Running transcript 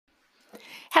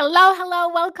Hello, hello.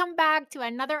 Welcome back to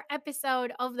another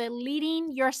episode of the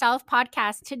Leading Yourself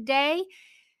podcast. Today,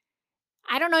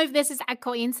 I don't know if this is a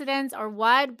coincidence or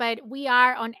what, but we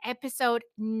are on episode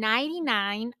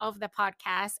 99 of the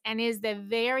podcast and is the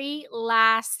very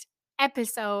last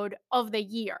episode of the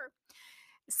year.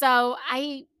 So,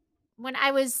 when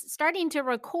I was starting to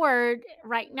record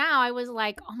right now, I was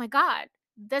like, "Oh my god,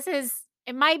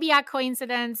 it might be a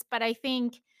coincidence, but I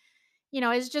think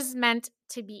it's just meant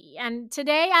to be." And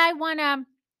today I want to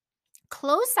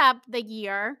close up the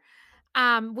year.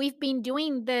 We've been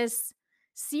doing this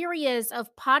series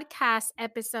of podcast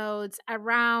episodes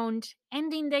around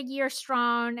ending the year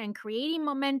strong and creating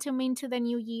momentum into the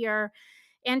new year.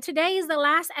 And today is the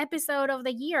last episode of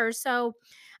the year. So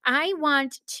I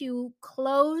want to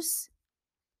close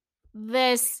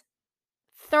this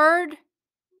third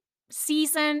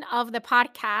season of the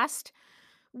podcast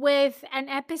with an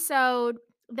episode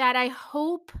that I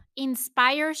hope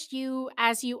inspires you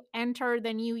as you enter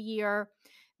the new year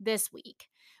this week.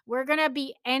 We're going to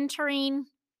be entering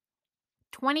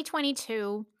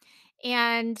 2022.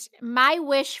 And my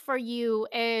wish for you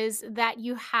is that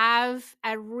you have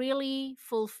a really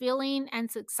fulfilling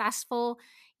and successful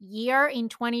year in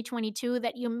 2022,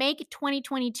 that you make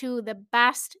 2022 the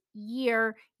best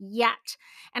year yet.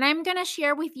 And I'm going to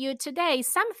share with you today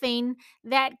something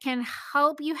that can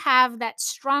help you have that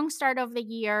strong start of the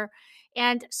year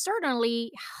and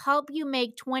certainly help you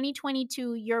make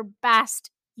 2022 your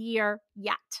best year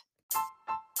yet.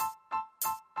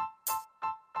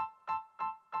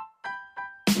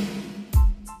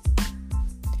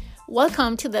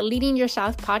 Welcome to the Leading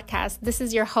Yourself podcast. This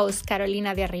is your host,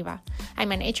 Carolina de Arriba.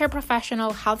 I'm an HR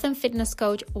professional, health and fitness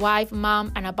coach, wife,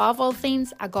 mom, and above all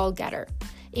things, a goal-getter.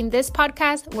 In this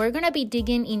podcast, we're going to be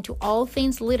digging into all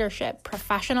things leadership,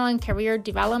 professional and career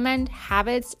development,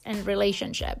 habits, and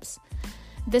relationships.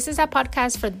 This is a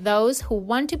podcast for those who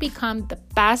want to become the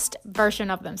best version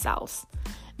of themselves.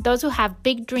 Those who have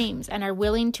big dreams and are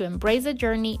willing to embrace the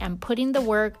journey and put in the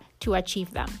work to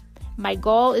achieve them. My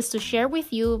goal is to share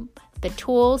with you the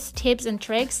tools, tips, and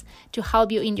tricks to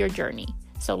help you in your journey.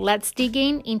 So let's dig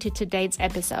into today's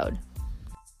episode.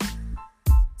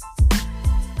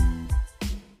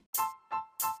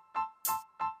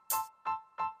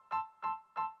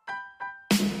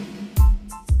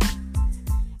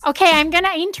 Okay, I'm going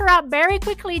to interrupt very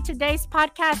quickly today's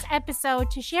podcast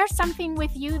episode to share something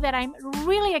with you that I'm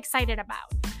really excited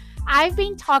about. I've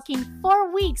been talking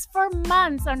for weeks, for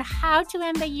months on how to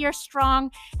end the year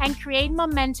strong and create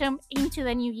momentum into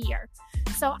the new year.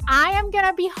 So I am going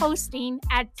to be hosting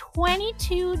a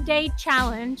 22-day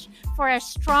challenge for a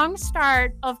strong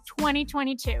start of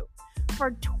 2022.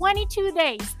 For 22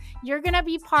 days, you're going to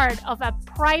be part of a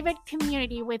private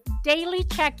community with daily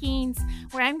check-ins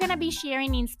where I'm going to be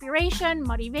sharing inspiration,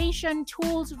 motivation,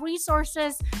 tools,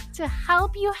 resources to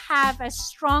help you have a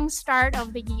strong start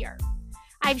of the year.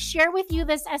 I've shared with you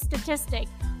this statistic.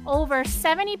 Over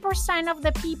 70% of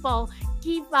the people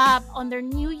give up on their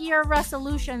New Year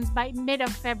resolutions by mid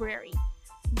of February.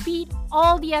 Beat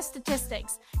all the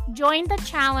statistics. Join the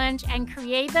challenge and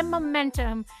create the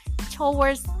momentum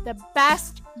towards the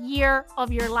best year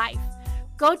of your life.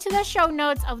 Go to the show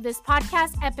notes of this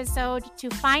podcast episode to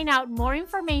find out more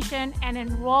information and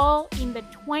enroll in the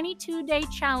 22-day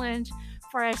challenge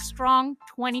for a strong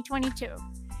 2022.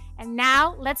 And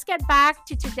now let's get back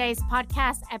to today's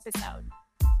podcast episode.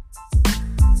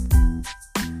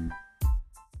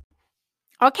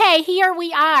 Okay, here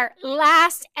we are.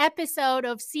 Last episode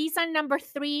of season number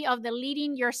 3 of the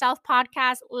Leading Yourself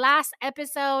podcast. Last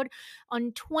episode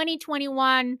on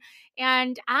 2021.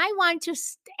 And I want to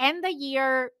end the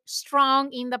year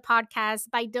strong in the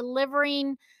podcast by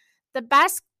delivering the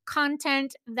best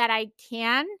content that I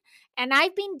can. And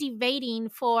I've been debating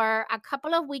for a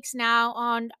couple of weeks now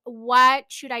on what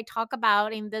should I talk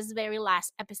about in this very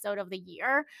last episode of the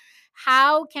year.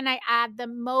 How can I add the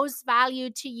most value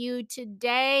to you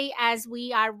today as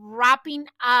we are wrapping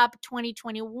up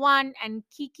 2021 and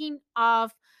kicking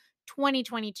off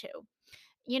 2022?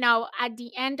 At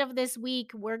the end of this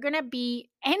week, we're going to be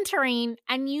entering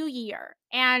a new year.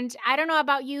 And I don't know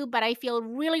about you, but I feel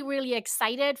really, really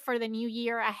excited for the new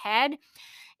year ahead.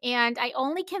 And I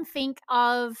only can think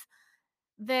of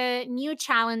the new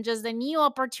challenges, the new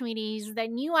opportunities, the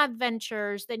new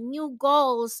adventures, the new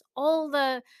goals, all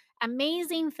the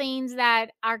amazing things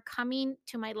that are coming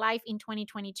to my life in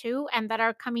 2022 and that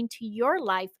are coming to your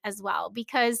life as well.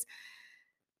 Because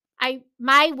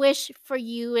my wish for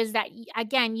you is that,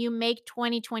 again, you make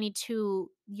 2022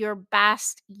 your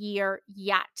best year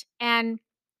yet. And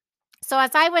so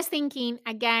as I was thinking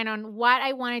again on what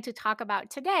I wanted to talk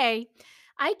about today,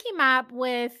 I came up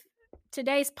with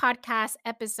today's podcast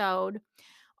episode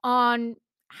on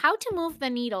how to move the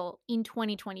needle in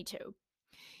 2022.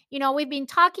 We've been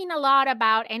talking a lot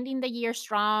about ending the year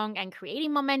strong and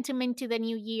creating momentum into the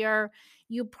new year.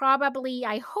 You probably,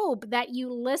 I hope that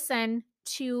you listen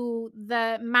to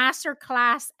the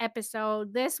masterclass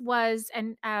episode. This was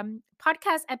an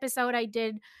podcast episode I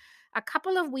did a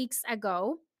couple of weeks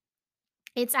ago.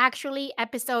 It's actually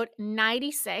episode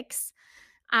 96,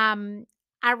 um,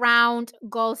 around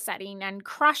goal setting and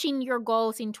crushing your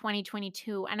goals in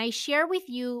 2022. And I share with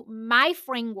you my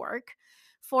framework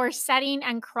for setting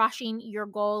and crushing your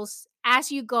goals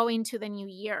as you go into the new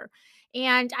year.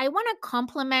 And I want to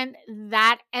complement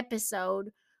that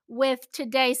episode with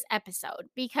today's episode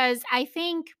because I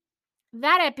think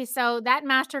that episode, that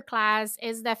masterclass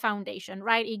is the foundation,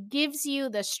 right? It gives you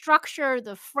the structure,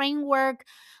 the framework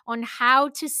on how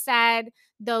to set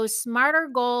those smarter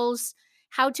goals,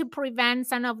 how to prevent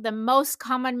some of the most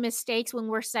common mistakes when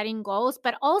we're setting goals,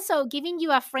 but also giving you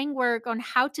a framework on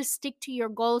how to stick to your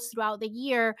goals throughout the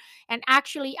year and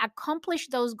actually accomplish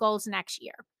those goals next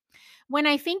year. When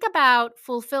I think about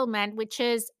fulfillment, which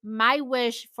is my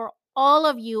wish for all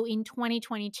of you in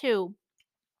 2022,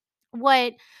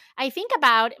 what I think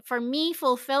about, for me,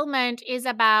 fulfillment is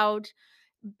about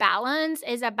balance,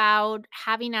 is about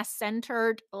having a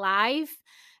centered life,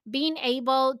 being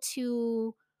able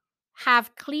to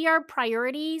have clear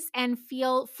priorities and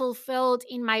feel fulfilled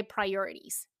in my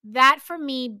priorities. That for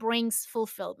me brings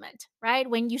fulfillment, right?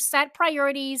 When you set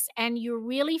priorities and you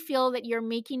really feel that you're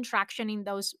making traction in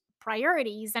those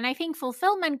priorities. And I think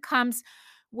fulfillment comes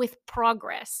with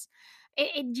progress.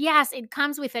 Yes, it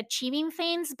comes with achieving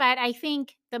things, but I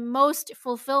think the most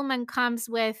fulfillment comes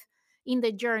with in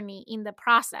the journey, in the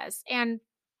process. And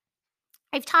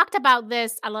I've talked about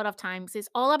this a lot of times. It's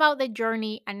all about the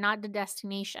journey and not the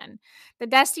destination. The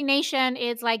destination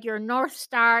is like your North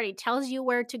Star, it tells you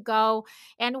where to go.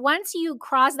 And once you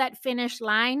cross that finish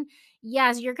line,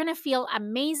 yes, you're going to feel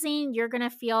amazing. You're going to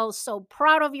feel so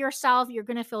proud of yourself. You're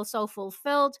going to feel so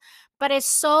fulfilled. But it's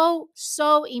so,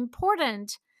 so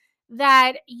important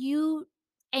that you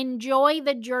enjoy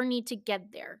the journey to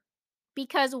get there.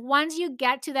 Because once you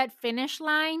get to that finish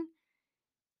line,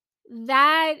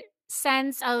 that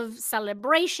sense of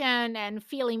celebration and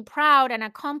feeling proud and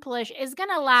accomplished is going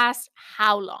to last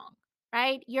how long,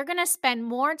 right? You're going to spend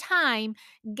more time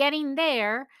getting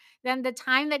there than the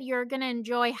time that you're going to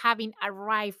enjoy having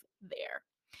arrived there.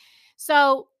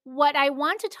 So, what I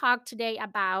want to talk today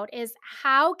about is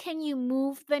how can you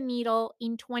move the needle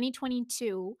in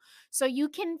 2022 so you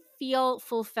can feel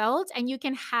fulfilled and you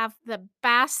can have the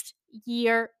best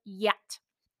year yet.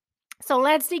 So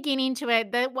let's dig into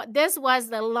it. This was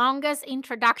the longest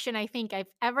introduction I think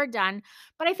I've ever done,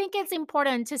 but I think it's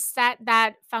important to set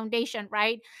that foundation,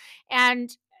 right? And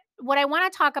what I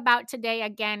want to talk about today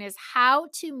again is how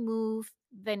to move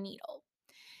the needle.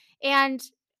 And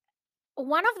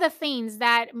one of the things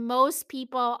that most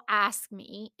people ask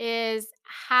me is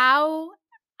how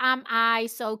am I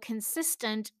so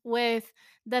consistent with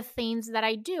the things that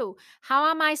I do? How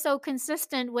am I so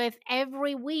consistent with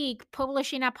every week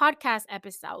publishing a podcast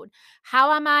episode?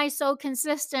 How am I so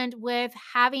consistent with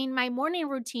having my morning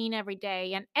routine every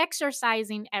day and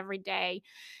exercising every day?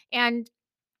 And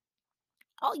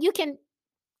you can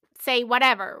say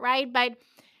whatever, right? But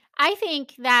I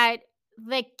think that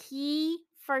the key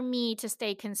for me to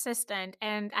stay consistent,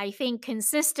 and I think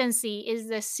consistency is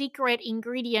the secret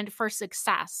ingredient for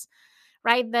success,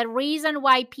 right? The reason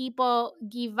why people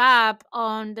give up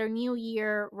on their New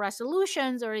Year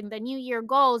resolutions or in the New Year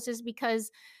goals is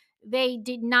because they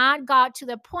did not got to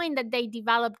the point that they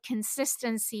developed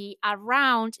consistency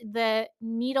around the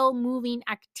needle moving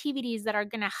activities that are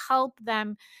going to help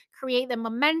them create the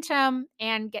momentum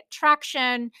and get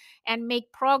traction and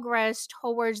make progress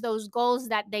towards those goals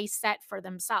that they set for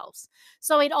themselves.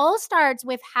 So it all starts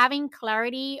with having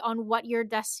clarity on what your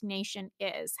destination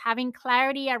is, having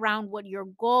clarity around what your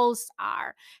goals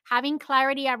are, having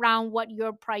clarity around what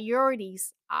your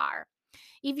priorities are.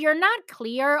 If you're not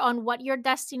clear on what your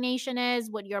destination is,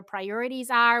 what your priorities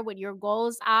are, what your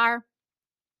goals are,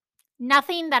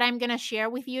 nothing that I'm going to share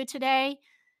with you today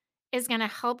is going to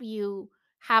help you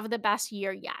have the best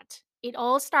year yet. It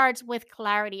all starts with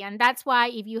clarity. And that's why,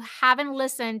 if you haven't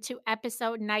listened to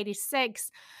episode 96,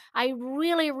 I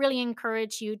really, really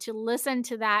encourage you to listen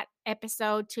to that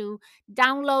episode, to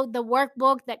download the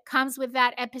workbook that comes with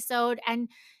that episode, and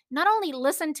not only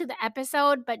listen to the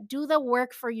episode, but do the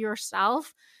work for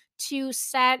yourself to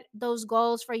set those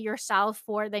goals for yourself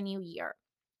for the new year.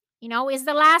 It's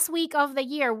the last week of the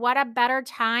year. What a better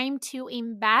time to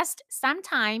invest some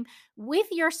time with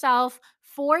yourself,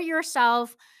 for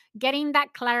yourself, getting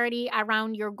that clarity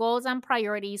around your goals and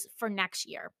priorities for next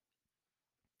year.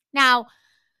 Now,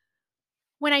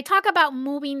 when I talk about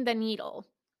moving the needle,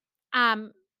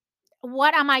 um,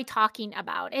 what am I talking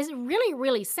about? It's really,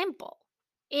 really simple.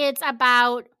 It's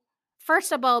about,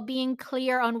 first of all, being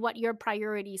clear on what your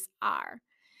priorities are.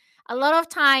 A lot of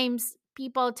times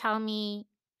people tell me,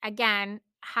 again,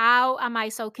 how am I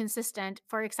so consistent,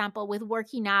 for example, with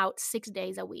working out 6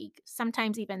 days a week,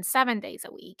 sometimes even 7 days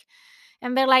a week?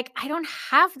 And they're like, I don't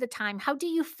have the time. How do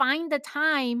you find the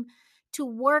time to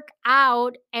work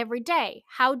out every day?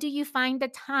 How do you find the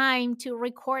time to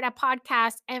record a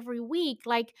podcast every week?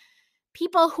 Like,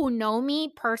 people who know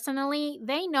me personally,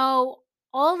 they know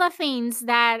all the things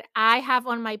that I have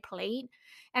on my plate.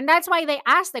 And that's why they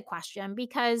ask the question,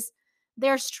 because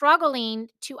they're struggling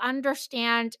to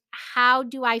understand, how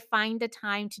do I find the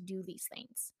time to do these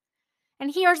things?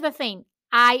 And here's the thing,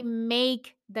 I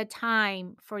make the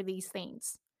time for these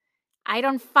things. I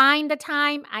don't find the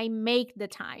time, I make the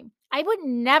time. I would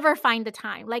never find the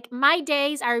time. Like, my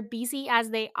days are busy as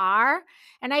they are,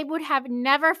 and I would have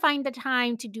never find the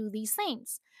time to do these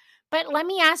things. But let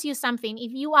me ask you something.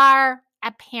 If you are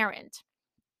a parent,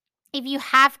 if you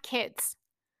have kids,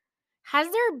 has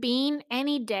there been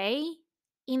any day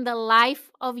in the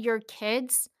life of your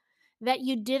kids that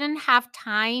you didn't have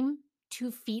time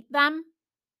to feed them?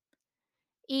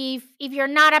 If you're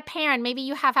not a parent, maybe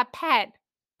you have a pet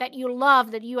that you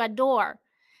love, that you adore.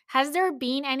 Has there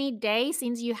been any day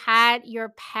since you had your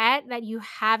pet that you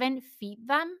haven't feed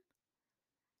them?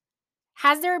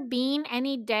 Has there been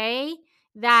any day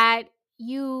that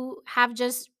you have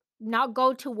just not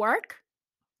go to work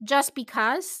just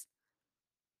because?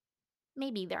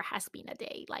 Maybe there has been a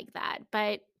day like that,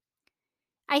 but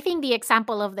I think the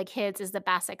example of the kids is the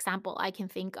best example I can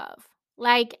think of.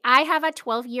 Like, I have a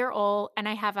 12-year-old and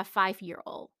I have a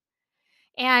 5-year-old.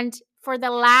 And for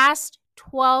the last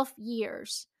 12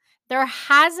 years, there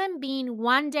hasn't been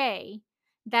one day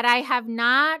that I have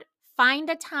not find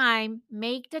the time,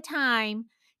 make the time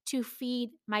to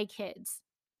feed my kids.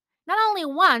 Not only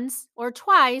once or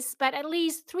twice, but at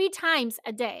least 3 times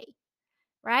a day,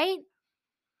 right?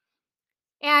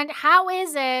 And how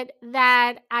is it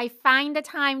that I find the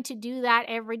time to do that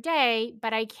every day,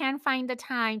 but I can't find the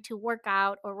time to work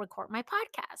out or record my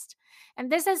podcast?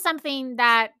 And this is something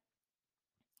that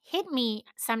hit me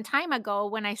some time ago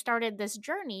when I started this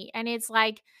journey. And it's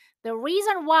like, the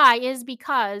reason why is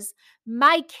because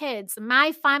my kids,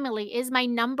 my family is my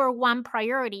number one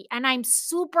priority. And I'm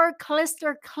super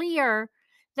crystal clear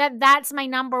that that's my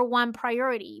number one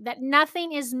priority, that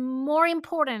nothing is more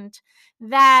important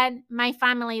than my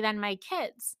family, than my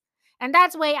kids. And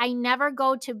that's why I never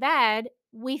go to bed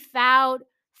without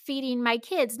feeding my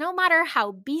kids, no matter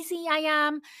how busy I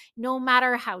am, no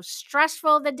matter how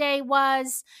stressful the day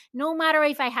was, no matter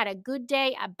if I had a good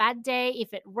day, a bad day,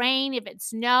 if it rained, if it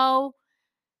snowed,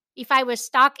 if I was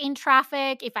stuck in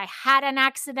traffic, if I had an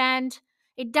accident.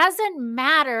 It doesn't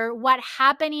matter what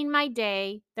happened in my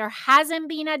day. There hasn't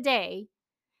been a day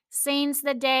since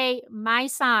the day my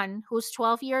son, who's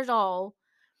 12 years old,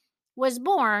 was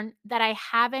born, that I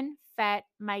haven't fed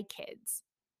my kids.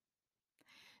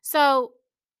 So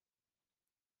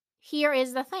here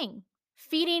is the thing.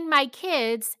 Feeding my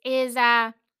kids is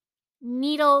a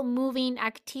needle moving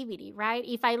activity, right?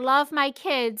 If I love my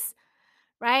kids,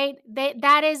 right,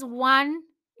 that is one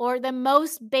or the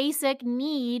most basic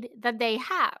need that they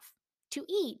have, to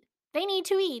eat. They need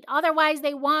to eat, otherwise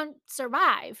they won't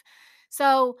survive.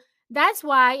 So that's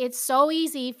why it's so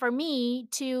easy for me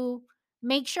to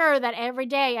make sure that every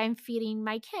day I'm feeding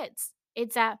my kids.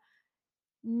 It's a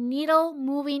needle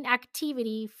moving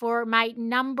activity for my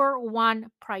number one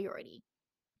priority.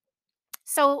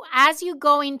 So as you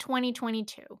go in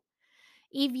 2022,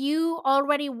 if you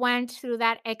already went through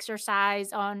that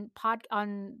exercise on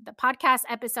the podcast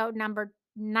episode number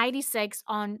 96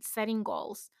 on setting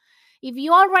goals, if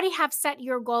you already have set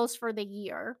your goals for the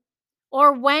year,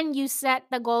 or when you set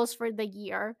the goals for the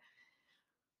year,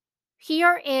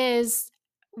 here is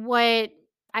what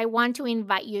I want to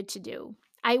invite you to do.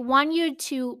 I want you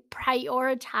to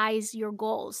prioritize your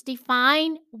goals.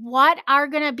 Define what are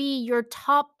going to be your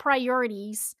top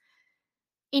priorities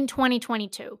in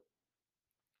 2022.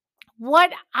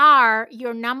 What are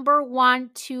your number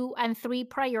 1, 2, and 3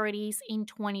 priorities in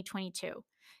 2022?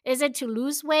 Is it to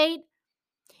lose weight?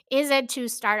 Is it to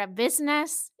start a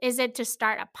business? Is it to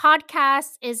start a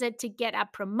podcast? Is it to get a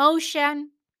promotion?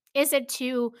 Is it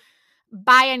to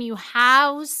buy a new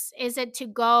house? Is it to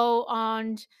go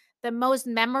on the most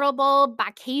memorable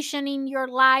vacation in your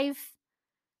life?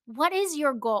 What is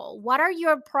your goal? What are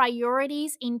your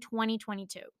priorities in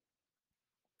 2022?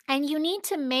 And you need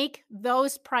to make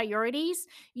those priorities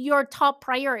your top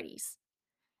priorities,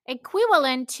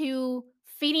 equivalent to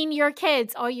feeding your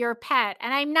kids or your pet.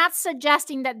 And I'm not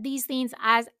suggesting that these things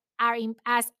are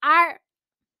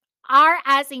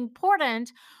as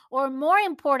important or more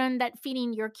important than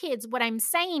feeding your kids. What I'm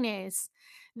saying is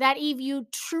that if you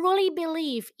truly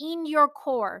believe in your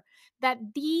core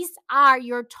that these are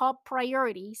your top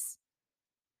priorities,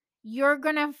 you're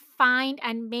going to find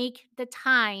and make the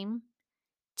time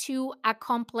to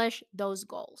accomplish those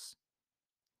goals.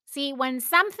 See, when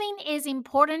something is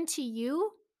important to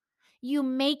you, you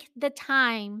make the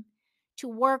time to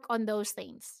work on those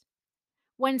things.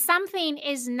 When something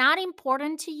is not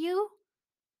important to you,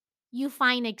 you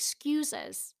find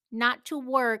excuses not to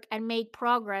work and make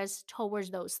progress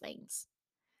towards those things.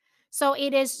 So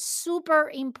it is super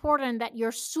important that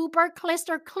you're super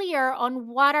crystal clear on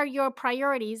what are your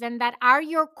priorities and that are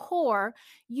your core.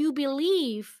 You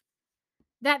believe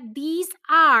that these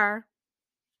are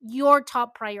your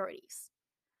top priorities.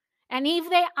 And if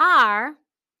they are,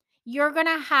 you're going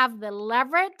to have the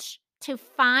leverage to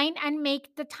find and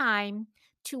make the time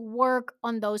to work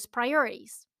on those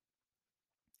priorities.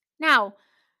 Now,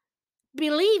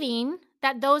 believing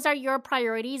that those are your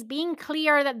priorities, being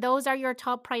clear that those are your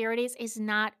top priorities is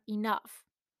not enough.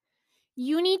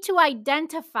 You need to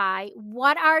identify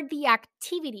what are the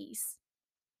activities,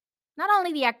 not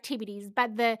only the activities,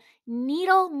 but the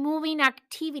needle moving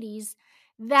activities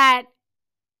that,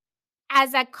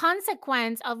 as a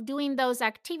consequence of doing those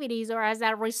activities or as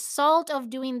a result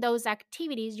of doing those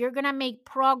activities, you're going to make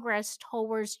progress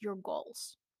towards your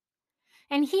goals.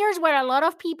 And here's where a lot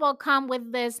of people come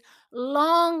with this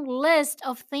long list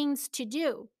of things to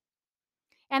do.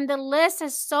 And the list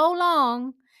is so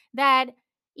long that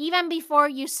even before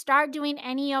you start doing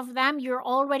any of them, you're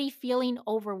already feeling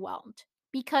overwhelmed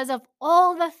because of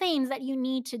all the things that you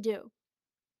need to do.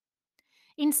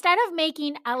 Instead of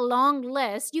making a long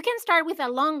list, you can start with a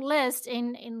long list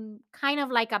in kind of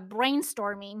like a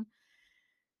brainstorming.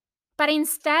 But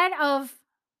instead of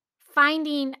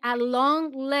finding a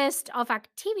long list of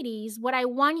activities, what I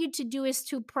want you to do is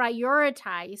to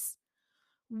prioritize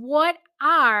what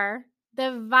are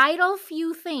the vital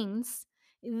few things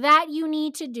that you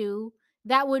need to do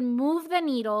that would move the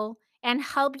needle and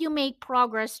help you make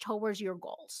progress towards your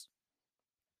goals.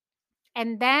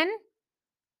 And then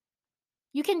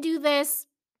you can do this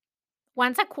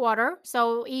once a quarter.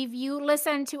 So if you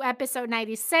listen to episode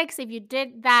 96, if you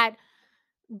did that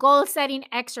goal setting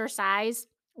exercise,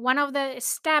 one of the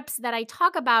steps that I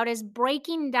talk about is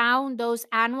breaking down those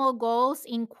annual goals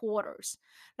in quarters.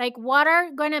 Like, what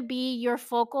are going to be your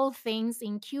focal things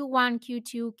in Q1,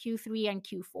 Q2, Q3, and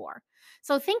Q4?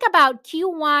 So think about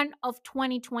Q1 of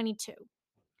 2022.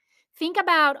 Think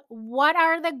about what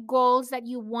are the goals that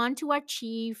you want to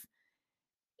achieve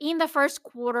in the first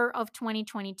quarter of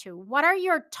 2022. What are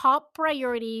your top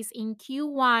priorities in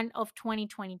Q1 of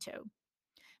 2022?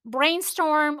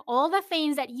 Brainstorm all the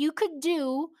things that you could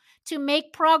do to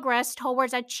make progress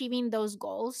towards achieving those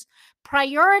goals.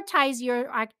 Prioritize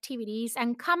your activities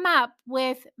and come up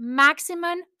with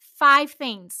maximum 5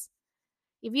 things.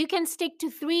 If you can stick to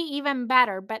 3, even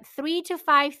better, but 3 to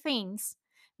 5 things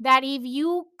that if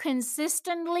you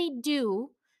consistently do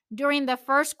during the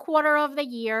first quarter of the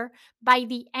year, by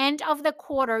the end of the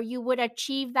quarter, you would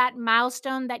achieve that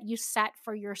milestone that you set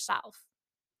for yourself.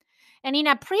 And in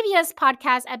a previous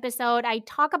podcast episode, I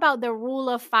talk about the rule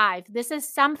of 5. This is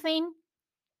something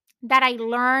that I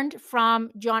learned from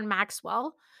John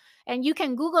Maxwell. And you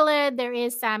can Google it. There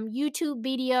is some YouTube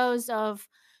videos of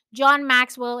John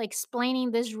Maxwell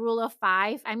explaining this rule of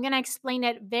 5. I'm going to explain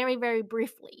it very, very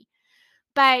briefly.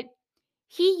 But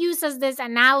he uses this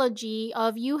analogy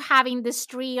of you having this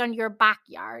tree on your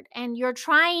backyard and you're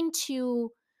trying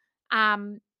to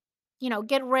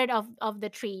get rid of the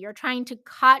tree. You're trying to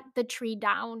cut the tree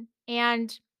down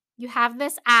and you have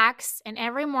this axe, and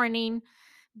every morning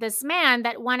this man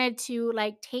that wanted to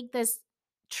take this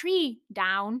tree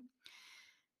down,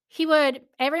 he would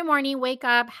every morning wake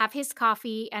up, have his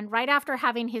coffee, and right after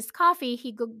having his coffee,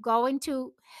 he could go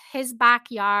into his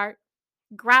backyard,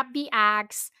 grab the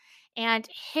axe, and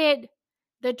hit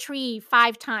the tree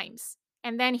 5 times.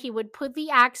 And then he would put the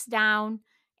axe down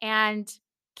and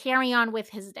carry on with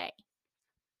his day.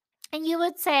 And you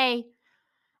would say,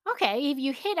 okay, if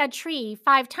you hit a tree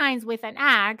 5 times with an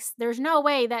axe, there's no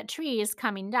way that tree is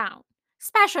coming down,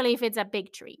 especially if it's a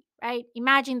big tree, right?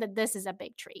 Imagine that this is a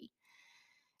big tree.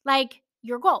 Like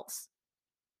your goals.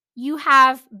 You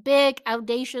have big,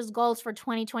 audacious goals for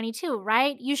 2022,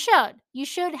 right? You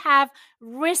should have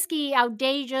risky,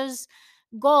 audacious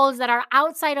goals that are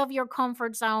outside of your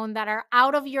comfort zone, that are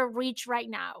out of your reach right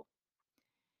now.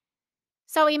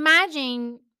 So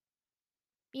imagine,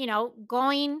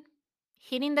 going,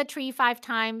 hitting the tree 5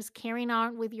 times, carrying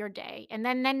on with your day. And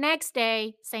then the next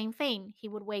day, same thing. He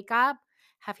would wake up,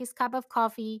 have his cup of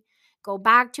coffee, go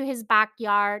back to his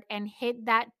backyard and hit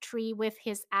that tree with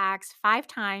his axe 5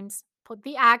 times, put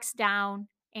the axe down,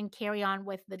 and carry on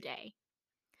with the day.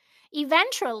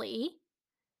 Eventually,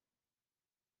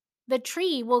 the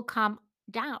tree will come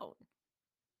down.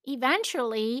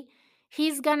 Eventually,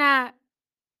 he's gonna,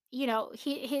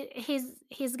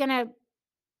 he's gonna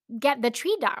get the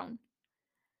tree down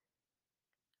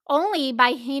only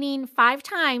by hitting 5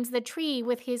 times the tree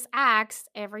with his axe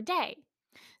every day.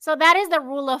 So that is the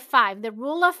rule of five. The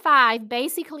rule of five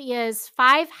basically is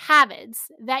 5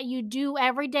 habits that you do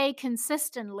every day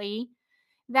consistently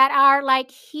that are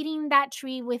like hitting that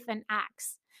tree with an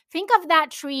axe. Think of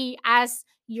that tree as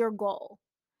your goal.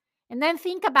 And then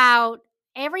think about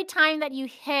every time that you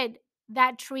hit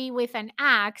that tree with an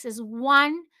axe is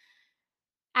one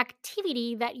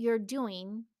activity that you're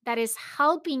doing that is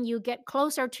helping you get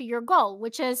closer to your goal,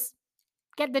 which is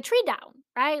get the tree down,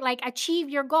 right? Like achieve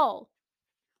your goal.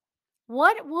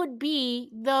 What would be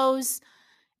those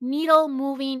needle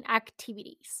moving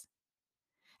activities?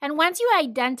 And once you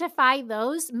identify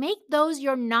those, make those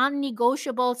your non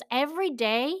negotiables every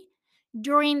day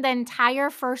during the entire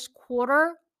first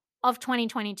quarter of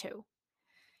 2022.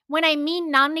 When I mean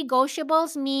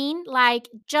non-negotiables, mean like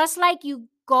just like you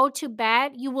go to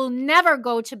bed, you will never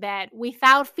go to bed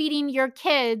without feeding your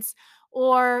kids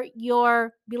or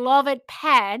your beloved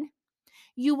pet.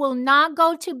 You will not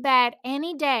go to bed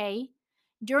any day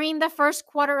during the first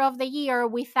quarter of the year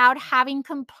without having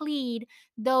complete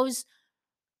those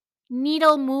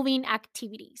needle moving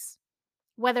activities.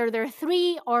 Whether they're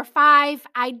 3 or 5,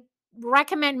 I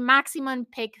recommend maximum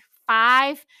pick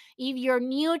 5. If you're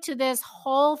new to this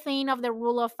whole thing of the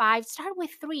rule of 5, start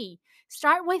with 3.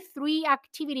 Start with 3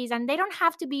 activities, and they don't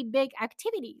have to be big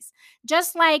activities.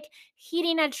 Just like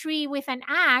hitting a tree with an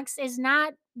axe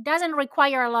doesn't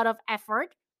require a lot of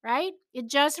effort, right? It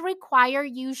just requires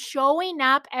you showing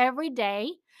up every day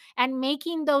and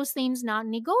making those things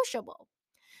non-negotiable.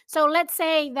 So let's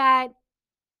say that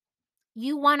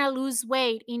you want to lose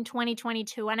weight in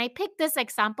 2022. And I picked this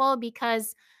example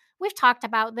because we've talked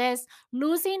about this.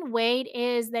 Losing weight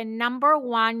is the number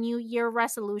one New Year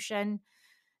resolution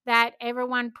that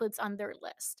everyone puts on their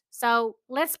list. So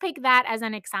let's pick that as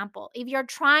an example. If you're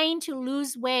trying to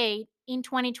lose weight in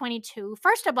 2022,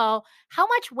 first of all, how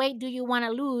much weight do you want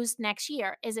to lose next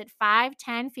year? Is it 5,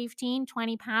 10, 15,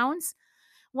 20 pounds?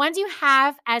 Once you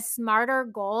have a smarter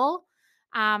goal,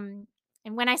 and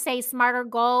when I say smarter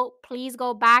goal, please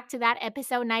go back to that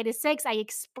episode 96. I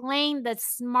explained the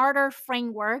smarter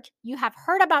framework. You have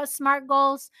heard about SMART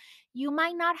goals. You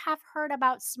might not have heard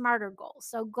about smarter goals.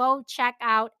 So go check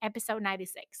out episode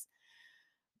 96.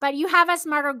 But you have a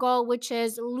smarter goal, which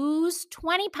is lose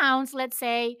 20 pounds, let's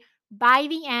say, by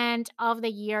the end of the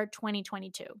year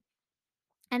 2022.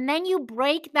 And then you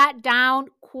break that down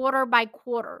quarter by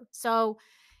quarter. So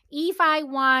if I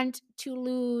want to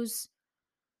lose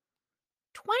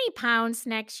 20 pounds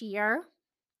next year,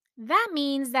 that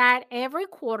means that every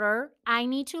quarter I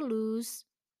need to lose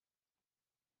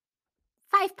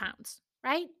 5 pounds,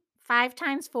 right? 5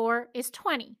 times 4 is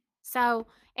 20. So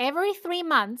every 3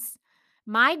 months,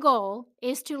 my goal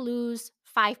is to lose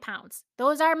 5 pounds.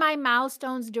 Those are my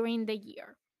milestones during the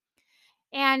year.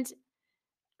 And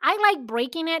I like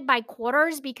breaking it by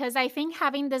quarters because I think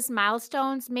having these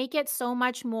milestones make it so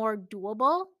much more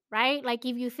doable, right? Like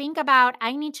if you think about,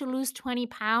 I need to lose 20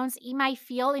 pounds, it might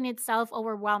feel in itself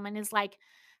overwhelming. It's like,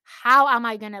 how am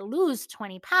I going to lose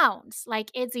 20 pounds?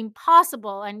 Like it's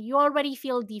impossible. And you already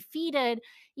feel defeated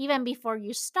even before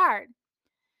you start.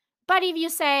 But if you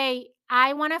say,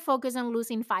 I want to focus on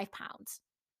losing 5 pounds,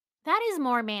 that is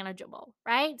more manageable,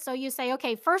 right? So you say,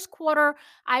 okay, first quarter,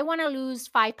 I want to lose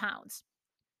 5 pounds.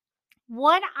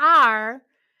 What are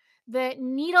the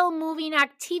needle moving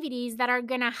activities that are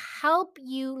going to help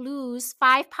you lose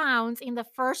 5 pounds in the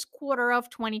first quarter of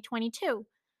 2022?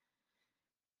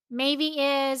 Maybe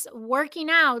is working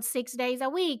out 6 days a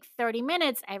week, 30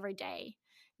 minutes every day.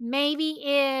 Maybe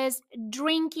is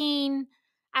drinking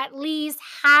at least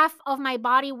half of my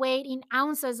body weight in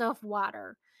ounces of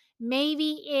water.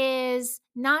 Maybe is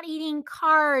not eating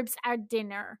carbs at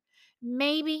dinner.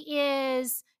 Maybe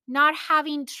is not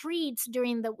having treats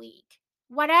during the week.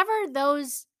 Whatever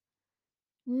those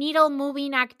needle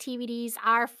moving activities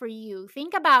are for you.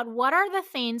 Think about what are the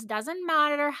things, doesn't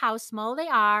matter how small they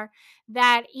are,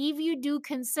 that if you do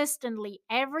consistently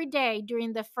every day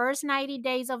during the first 90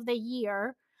 days of the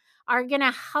year, are going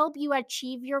to help you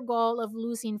achieve your goal of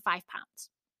losing 5 pounds,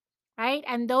 right?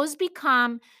 And those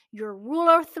become your rule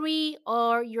of 3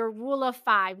 or your rule of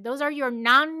 5. Those are your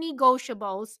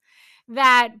non-negotiables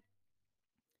that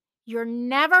you're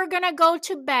never going to go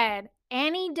to bed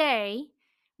any day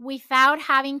without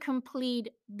having complete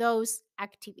those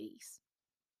activities.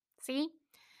 See?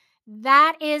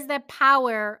 That is the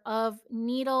power of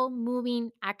needle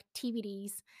moving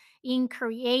activities in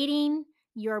creating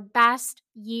your best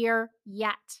year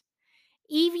yet.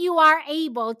 If you are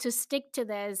able to stick to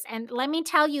this, and let me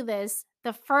tell you this,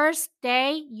 the first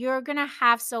day, you're going to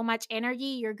have so much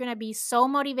energy. You're going to be so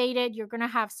motivated. You're going to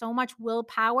have so much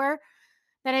willpower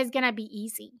that it's going to be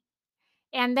easy.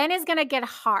 And then it's going to get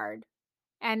hard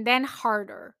and then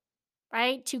harder,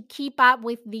 right? To keep up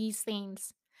with these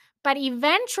things. But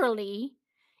eventually,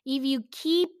 if you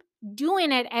keep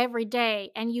doing it every day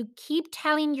and you keep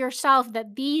telling yourself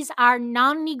that these are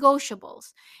non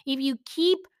negotiables, if you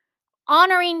keep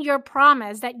honoring your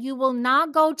promise that you will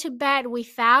not go to bed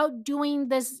without doing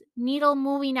this needle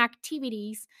moving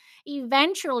activities,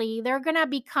 eventually they're going to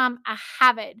become a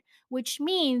habit, which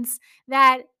means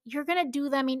that you're going to do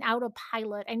them in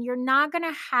autopilot and you're not going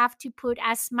to have to put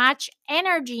as much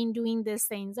energy in doing these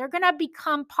things. They're going to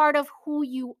become part of who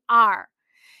you are.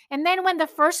 And then when the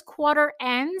first quarter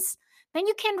ends, then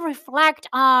you can reflect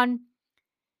on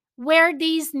were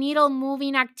these needle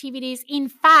moving activities, in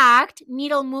fact,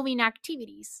 needle moving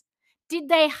activities? Did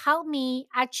they help me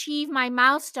achieve my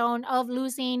milestone of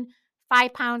losing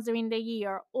 5 pounds during the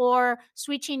year, or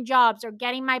switching jobs, or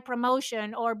getting my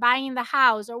promotion, or buying the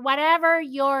house, or whatever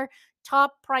your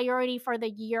top priority for the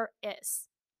year is?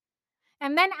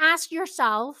 And then ask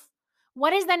yourself,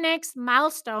 what is the next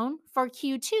milestone for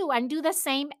Q2? And do the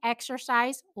same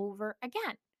exercise over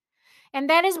again. And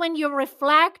that is when you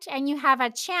reflect and you have a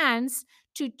chance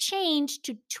to change,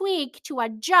 to tweak, to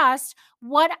adjust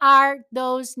what are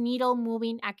those needle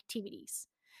moving activities.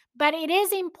 But it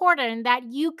is important that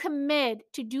you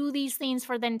commit to do these things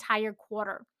for the entire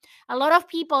quarter. A lot of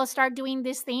people start doing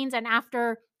these things, and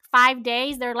after 5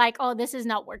 days, they're like, oh, this is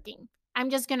not working. I'm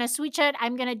just going to switch it.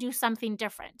 I'm going to do something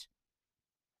different.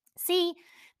 See,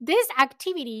 these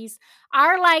activities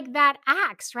are like that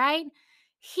axe, right?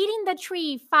 Hitting the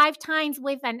tree 5 times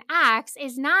with an axe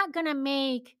is not going to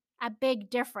make a big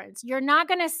difference. You're not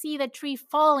going to see the tree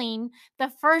falling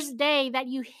the first day that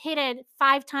you hit it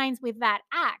 5 times with that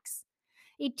axe.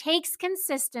 It takes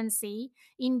consistency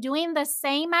in doing the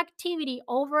same activity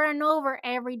over and over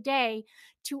every day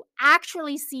to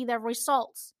actually see the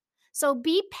results. So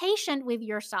be patient with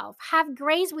yourself, have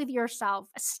grace with yourself,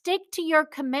 stick to your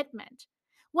commitment.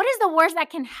 What is the worst that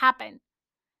can happen?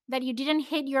 That you didn't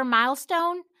hit your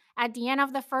milestone at the end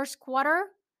of the first quarter?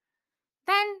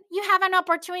 Then you have an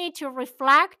opportunity to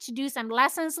reflect, to do some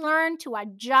lessons learned, to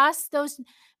adjust those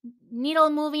needle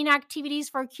moving activities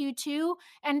for Q2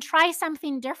 and try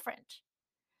something different.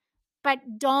 But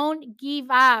don't give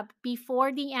up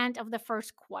before the end of the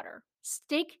first quarter.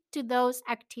 Stick to those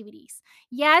activities.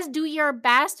 Yes, do your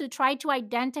best to try to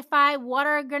identify what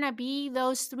are going to be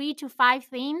those 3 to 5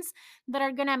 things that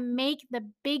are going to make the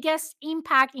biggest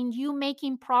impact in you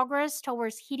making progress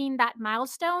towards hitting that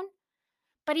milestone.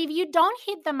 But if you don't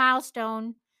hit the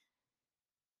milestone,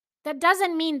 that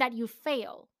doesn't mean that you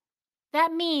fail.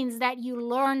 That means that you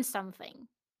learn something.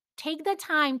 Take the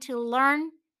time to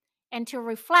learn and to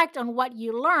reflect on what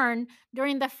you learned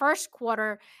during the first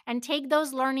quarter and take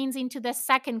those learnings into the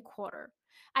second quarter.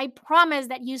 I promise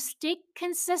that you stick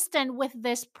consistent with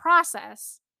this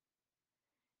process.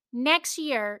 Next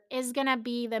year is going to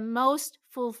be the most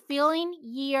fulfilling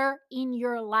year in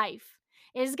your life.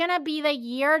 It's going to be the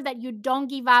year that you don't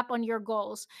give up on your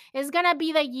goals. It's going to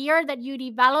be the year that you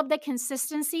develop the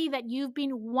consistency that you've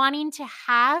been wanting to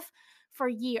have for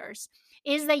years.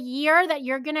 Is the year that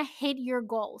you're going to hit your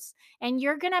goals and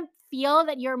you're going to feel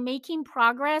that you're making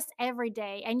progress every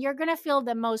day and you're going to feel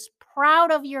the most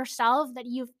proud of yourself that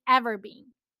you've ever been.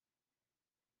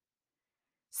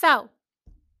 So,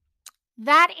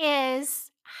 that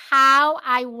is how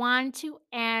I want to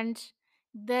end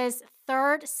this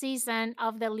third season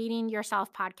of the Leading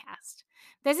Yourself podcast.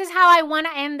 This is how I want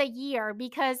to end the year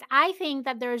because I think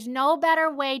that there's no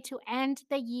better way to end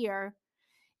the year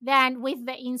than with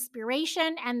the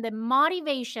inspiration and the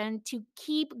motivation to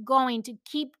keep going, to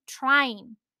keep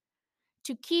trying,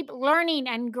 to keep learning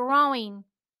and growing,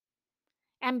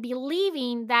 and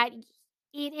believing that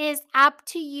it is up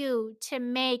to you to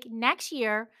make next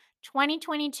year,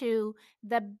 2022,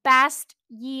 the best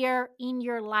year in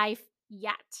your life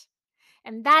yet.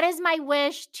 And that is my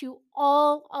wish to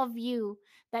all of you,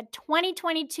 that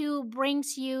 2022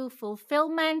 brings you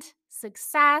fulfillment,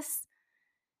 success,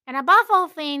 and above all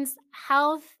things,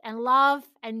 health and love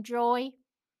and joy.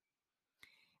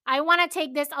 I want to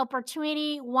take this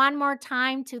opportunity one more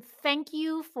time to thank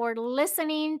you for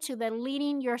listening to the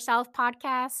Leading Yourself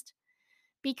podcast,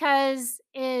 because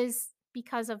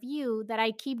of you that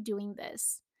I keep doing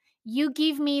this. You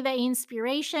give me the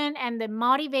inspiration and the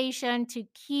motivation to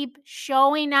keep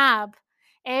showing up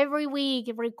every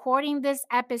week, recording these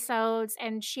episodes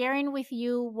and sharing with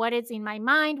you what is in my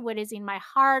mind, what is in my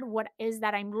heart, what is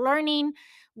that I'm learning,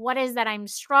 what is that I'm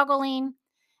struggling.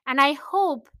 And I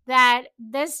hope that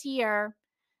this year,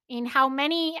 in how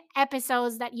many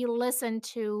episodes that you listen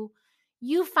to,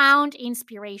 you found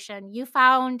inspiration. You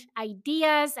found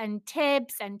ideas and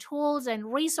tips and tools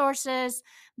and resources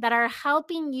that are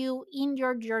helping you in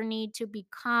your journey to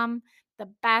become the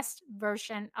best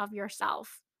version of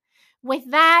yourself.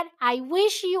 With that, I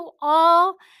wish you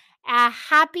all a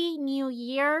happy new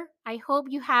year. I hope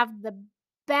you have the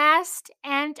best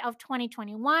end of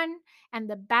 2021 and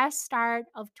the best start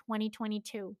of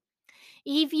 2022.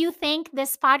 If you think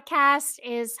this podcast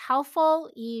is helpful,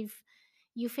 if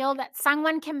you feel that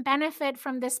someone can benefit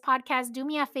from this podcast, do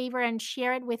me a favor and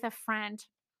share it with a friend.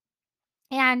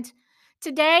 And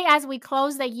today, as we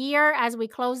close the year, as we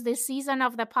close this season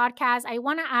of the podcast, I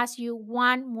want to ask you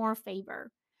one more favor.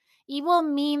 It will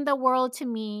mean the world to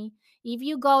me if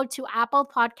you go to Apple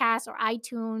Podcasts or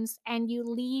iTunes and you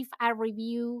leave a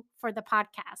review for the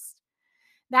podcast.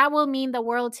 That will mean the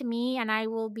world to me, and I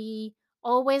will be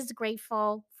always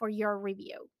grateful for your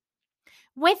review.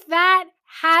 With that,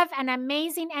 have an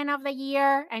amazing end of the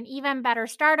year, an even better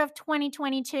start of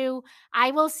 2022.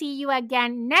 I will see you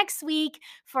again next week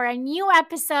for a new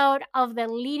episode of the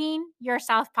Leading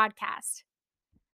Yourself podcast.